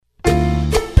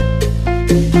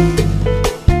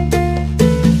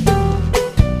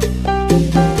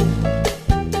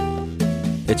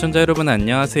애청자 여러분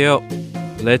안녕하세요.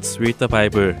 Let's Read the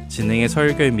Bible 진행의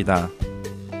설교입니다.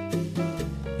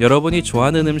 여러분이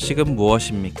좋아하는 음식은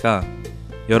무엇입니까?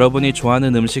 여러분이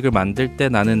좋아하는 음식을 만들 때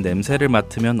나는 냄새를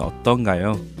맡으면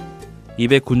어떤가요?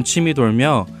 입에 군침이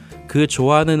돌며 그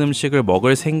좋아하는 음식을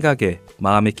먹을 생각에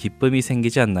마음에 기쁨이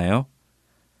생기지 않나요?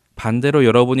 반대로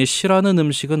여러분이 싫어하는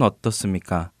음식은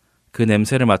어떻습니까? 그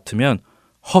냄새를 맡으면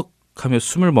헉 하며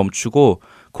숨을 멈추고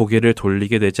고개를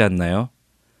돌리게 되지 않나요?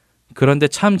 그런데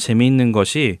참 재미있는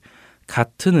것이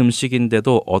같은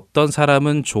음식인데도 어떤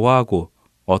사람은 좋아하고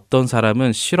어떤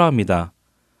사람은 싫어합니다.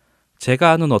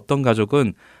 제가 아는 어떤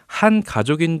가족은 한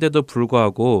가족인데도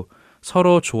불구하고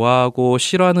서로 좋아하고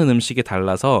싫어하는 음식이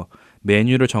달라서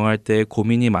메뉴를 정할 때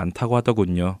고민이 많다고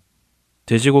하더군요.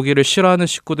 돼지고기를 싫어하는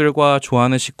식구들과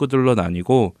좋아하는 식구들로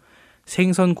나뉘고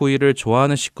생선구이를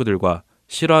좋아하는 식구들과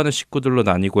싫어하는 식구들로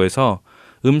나뉘고 해서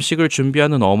음식을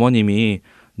준비하는 어머님이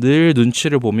늘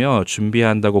눈치를 보며 준비해야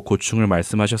한다고 고충을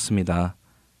말씀하셨습니다.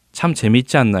 참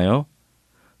재밌지 않나요?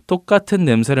 똑같은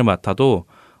냄새를 맡아도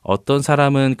어떤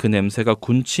사람은 그 냄새가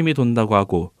군침이 돈다고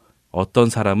하고 어떤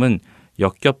사람은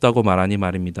역겹다고 말하니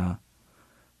말입니다.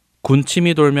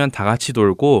 군침이 돌면 다 같이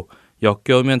돌고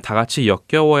역겨우면 다 같이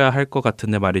역겨워야 할 것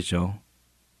같은데 말이죠.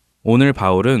 오늘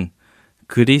바울은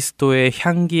그리스도의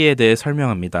향기에 대해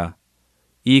설명합니다.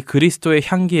 이 그리스도의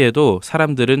향기에도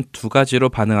사람들은 두 가지로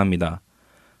반응합니다.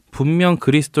 분명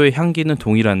그리스도의 향기는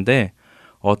동일한데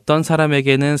어떤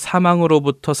사람에게는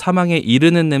사망으로부터 사망에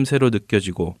이르는 냄새로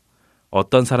느껴지고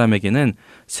어떤 사람에게는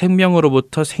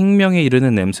생명으로부터 생명에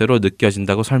이르는 냄새로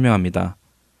느껴진다고 설명합니다.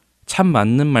 참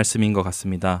맞는 말씀인 것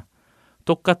같습니다.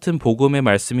 똑같은 복음의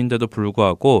말씀인데도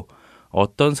불구하고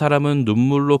어떤 사람은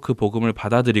눈물로 그 복음을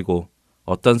받아들이고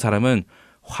어떤 사람은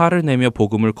화를 내며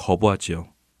복음을 거부하지요.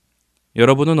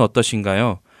 여러분은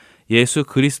어떠신가요? 예수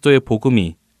그리스도의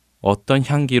복음이 어떤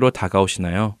향기로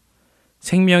다가오시나요?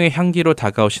 생명의 향기로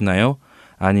다가오시나요?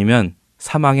 아니면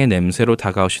사망의 냄새로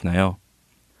다가오시나요?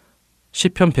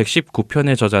 시편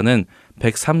 119편의 저자는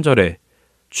 103절에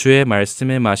주의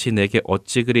말씀의 맛이 내게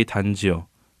어찌 그리 단지요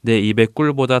내 입의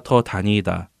꿀보다 더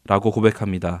다니이다 라고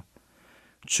고백합니다.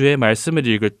 주의 말씀을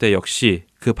읽을 때 역시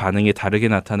그 반응이 다르게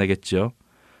나타나겠지요.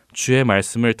 주의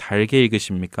말씀을 달게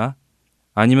읽으십니까?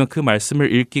 아니면 그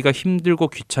말씀을 읽기가 힘들고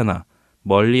귀찮아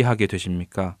멀리하게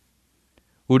되십니까?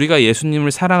 우리가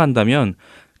예수님을 사랑한다면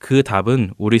그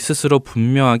답은 우리 스스로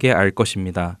분명하게 알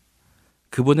것입니다.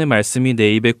 그분의 말씀이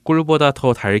내 입의 꿀보다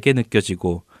더 달게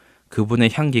느껴지고 그분의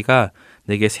향기가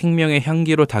내게 생명의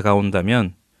향기로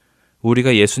다가온다면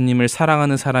우리가 예수님을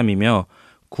사랑하는 사람이며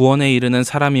구원에 이르는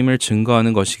사람임을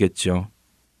증거하는 것이겠지요.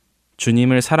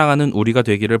 주님을 사랑하는 우리가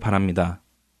되기를 바랍니다.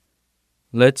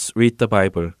 Let's read the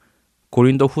Bible.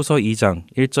 고린도후서 2장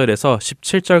 1절에서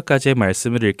 17절까지의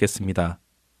말씀을 읽겠습니다.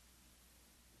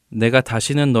 내가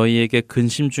다시는 너희에게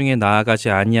근심 중에 나아가지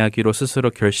아니하기로 스스로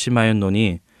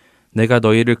결심하였노니 내가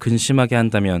너희를 근심하게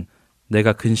한다면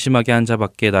내가 근심하게 한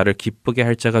자밖에 나를 기쁘게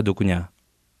할 자가 누구냐?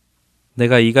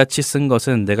 내가 이같이 쓴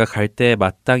것은 내가 갈 때에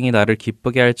마땅히 나를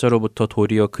기쁘게 할 자로부터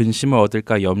도리어 근심을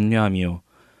얻을까 염려함이요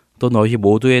또 너희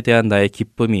모두에 대한 나의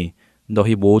기쁨이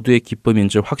너희 모두의 기쁨인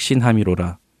줄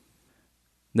확신함이로라.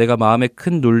 내가 마음에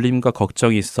큰 눌림과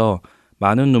걱정이 있어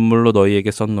많은 눈물로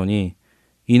너희에게 썼노니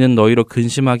이는 너희로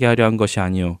근심하게 하려 한 것이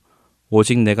아니요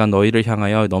오직 내가 너희를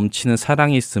향하여 넘치는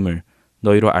사랑이 있음을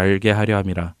너희로 알게 하려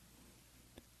함이라.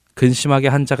 근심하게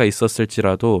한 자가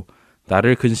있었을지라도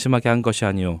나를 근심하게 한 것이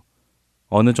아니요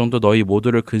어느 정도 너희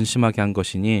모두를 근심하게 한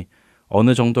것이니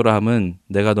어느 정도라 함은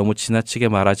내가 너무 지나치게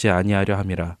말하지 아니하려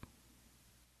함이라.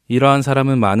 이러한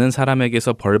사람은 많은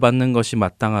사람에게서 벌받는 것이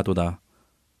마땅하도다.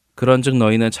 그런즉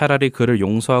너희는 차라리 그를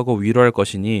용서하고 위로할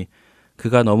것이니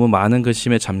그가 너무 많은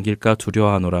근심에 잠길까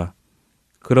두려워하노라.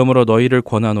 그러므로 너희를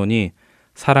권하노니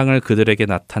사랑을 그들에게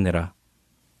나타내라.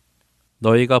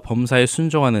 너희가 범사에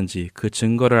순종하는지 그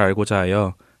증거를 알고자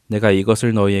하여 내가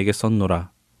이것을 너희에게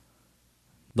썼노라.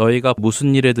 너희가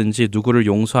무슨 일에든지 누구를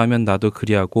용서하면 나도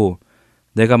그리하고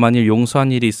내가 만일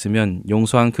용서한 일이 있으면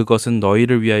용서한 그것은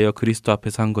너희를 위하여 그리스도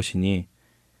앞에서 한 것이니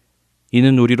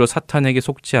이는 우리로 사탄에게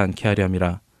속지 않게 하려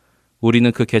함이라.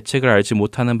 우리는 그 계책을 알지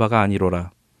못하는 바가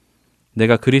아니로라.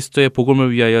 내가 그리스도의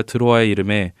복음을 위하여 드로아의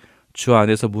이름에 주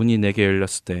안에서 문이 내게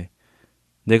열렸을 때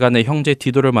내가 내 형제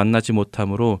디도를 만나지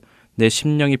못하므로 내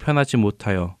심령이 편하지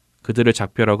못하여 그들을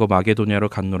작별하고 마게도냐로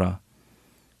갔노라.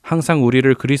 항상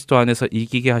우리를 그리스도 안에서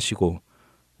이기게 하시고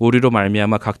우리로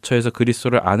말미암아 각처에서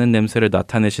그리스도를 아는 냄새를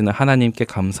나타내시는 하나님께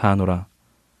감사하노라.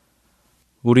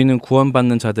 우리는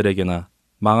구원받는 자들에게나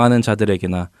망하는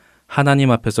자들에게나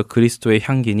하나님 앞에서 그리스도의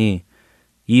향기니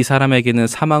이 사람에게는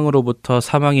사망으로부터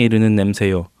사망에 이르는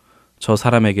냄새요, 저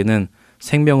사람에게는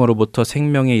생명으로부터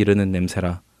생명에 이르는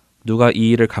냄새라. 누가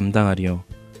이 일을 감당하리요?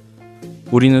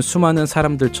 우리는 수많은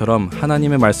사람들처럼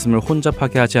하나님의 말씀을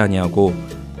혼잡하게 하지 아니하고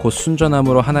곧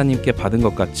순전함으로 하나님께 받은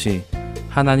것 같이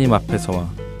하나님 앞에서와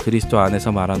그리스도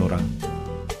안에서 말하노라.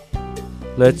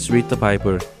 Let's read the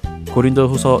Bible.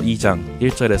 고린도후서 2장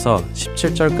 1절에서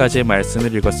 17절까지의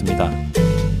말씀을 읽었습니다.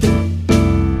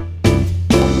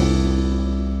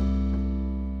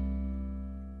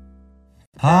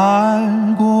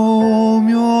 밝고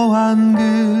묘한 그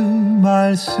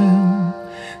말씀,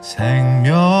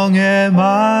 생명의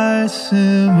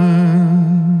말씀은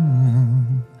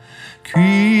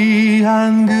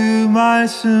귀한 그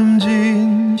말씀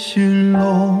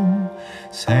진실로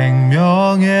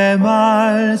생명의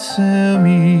말씀이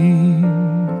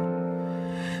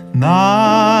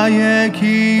나의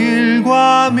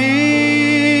길과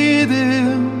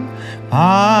믿음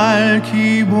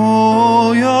밝히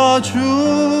보여주니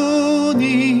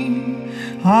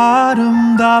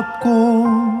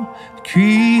아름답고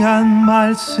귀한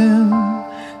말씀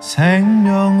생명샘이로다.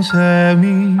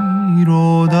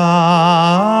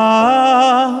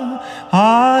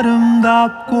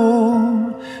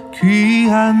 아름답고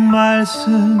귀한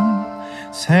말씀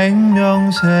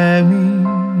생명샘이로다.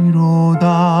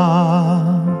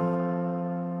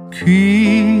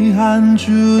 귀한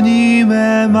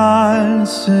주님의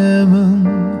말씀은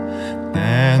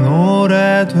내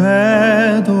노래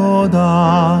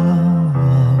되도다.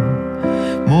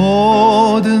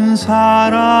 모든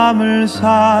사람을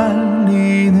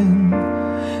살리는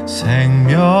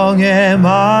생명의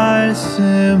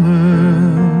말씀은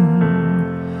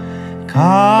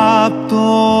값도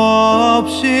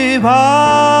없이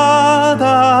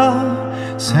받아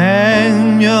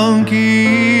생명길을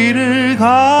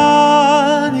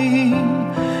가니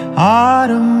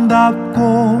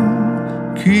아름답고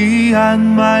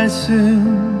귀한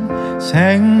말씀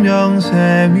생명샘이로다.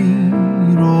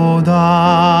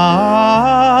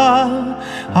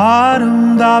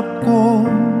 아름답고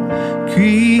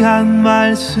귀한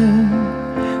말씀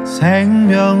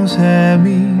생명샘이로다.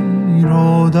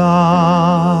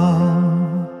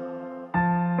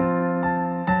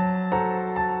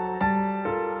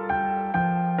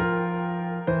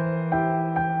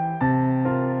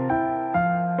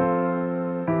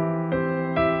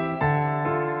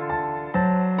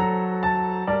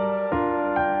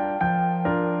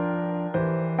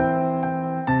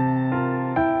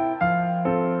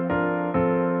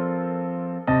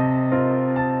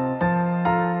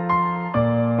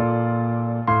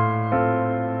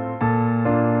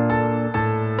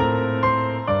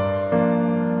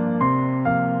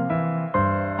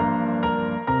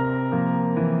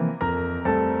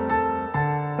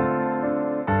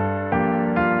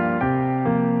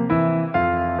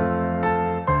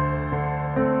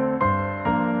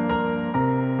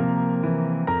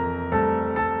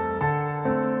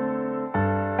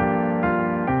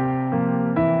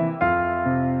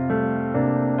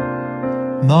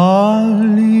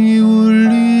 널리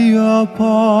울리어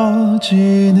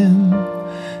퍼지는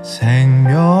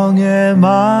생명의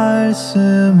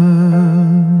말씀은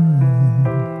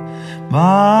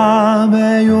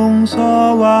마음의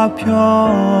용서와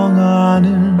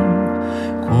평안을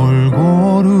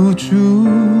골고루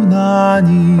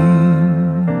주나니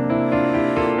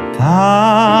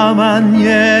다만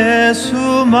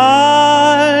예수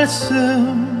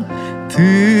말씀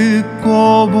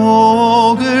듣고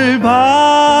복을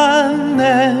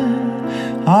받네.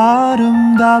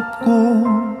 아름답고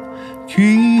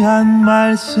귀한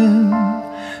말씀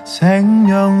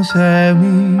생명샘이로다.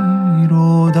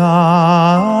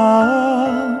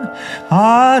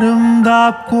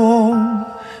 아름답고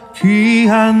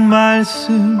귀한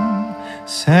말씀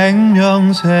생명샘이로다.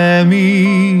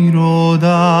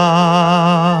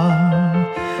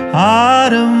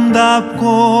 아름답고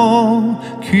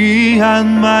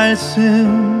귀한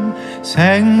말씀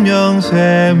생명샘이로다.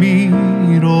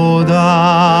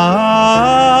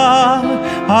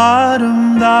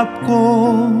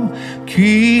 아름답고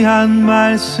귀한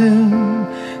말씀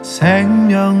생명샘이로다.